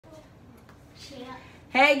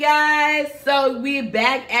Hey guys, so we're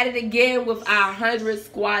back at it again with our 100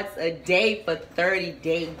 squats a day for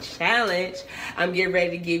 30-day challenge. I'm getting ready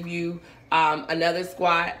to give you another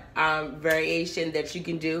squat variation that you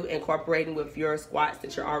can do, incorporating with your squats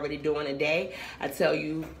that you're already doing a day. I tell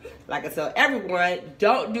you, like I tell everyone,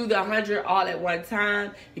 don't do the 100 all at one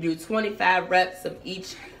time. You do 25 reps of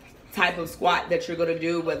each type of squat that you're going to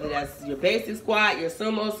do, whether that's your basic squat, your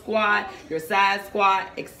sumo squat, your side squat,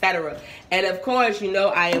 etc. And of course, you know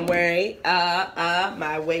I am wearing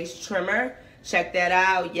my waist trimmer. Check that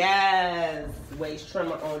out. Yes, waist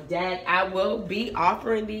trimmer on deck. I will be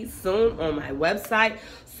offering these soon on my website,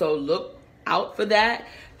 so look out for that.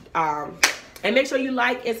 And make sure you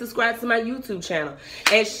like and subscribe to my YouTube channel.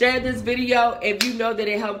 And share this video if you know that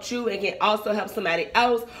it helped you and can also help somebody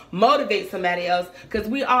else, motivate somebody else, because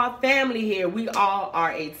we are family here. We all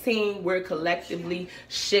are a team. We're collectively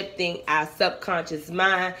shifting our subconscious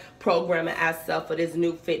mind, programming ourselves for this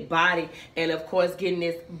new fit body, and of course getting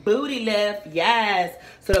this booty lift. Yes.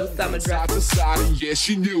 So them summer side to side, and yeah,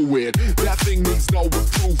 she knew it. That thing needs no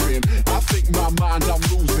improving. I think my mind I'm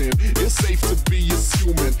losing. It's safe to be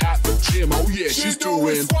assuming at the gym. Oh yeah, she's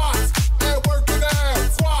doing squats and working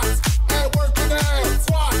out, squats and working out,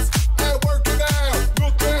 squats and working out.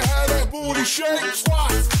 Look at how that booty shakes.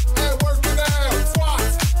 Squats and working out,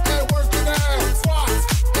 squats and working out, squats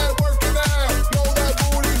and working out. No, that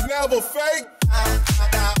booty's never fake.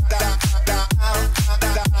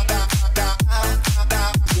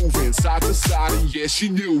 Moving side to side, and yeah, she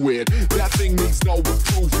knew it. That thing needs no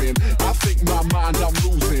improving. I think my mind I'm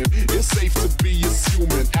losing. It's safe to be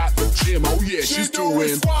assuming at the gym. Oh yeah, she's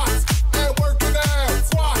doing squats and working out,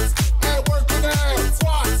 squats and working out,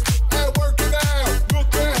 squats and working out.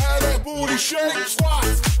 Look at how that booty shakes.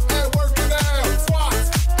 Squats and working out, squats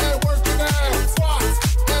and working out, squats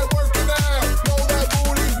and working out. No, that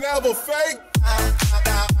booty's never fake.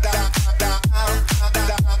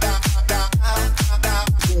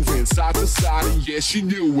 moving side to side, and yeah, she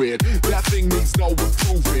knew it. That thing needs no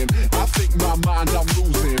improving. I think my mind I'm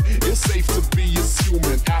losing. It's safe to be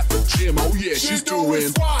assuming at the gym. Oh yeah, she's doing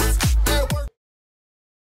squats.